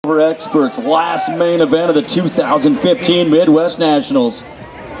Driver Experts, last main event of the 2015 Midwest Nationals.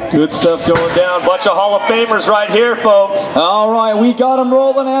 Good stuff going down. Bunch of Hall of Famers right here, folks. All right, we got them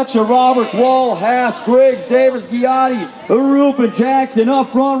rolling at you. Roberts, Wall, Haas, Griggs, Davis, Giotti, Rupin, Jackson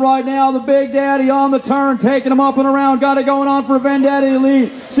up front right now. The Big Daddy on the turn, taking them up and around. Got it going on for Vendetti to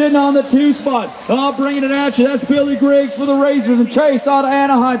lead. Sitting on the 2 spot. Bringing it at you. That's Billy Griggs for the Razors and Chase out of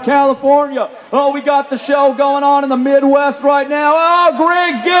Anaheim, California. Oh, we got the show going on in the Midwest right now. Oh,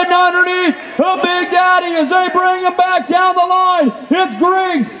 Griggs getting underneath the Big Daddy as they bring him back down the line. It's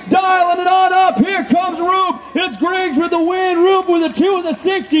Griggs dialing it on up. Here comes Roop. It's Griggs with the win. Roop with a 2 in the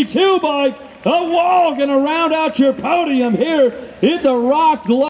 62 bike. A Wall gonna round out your podium here at the Rock.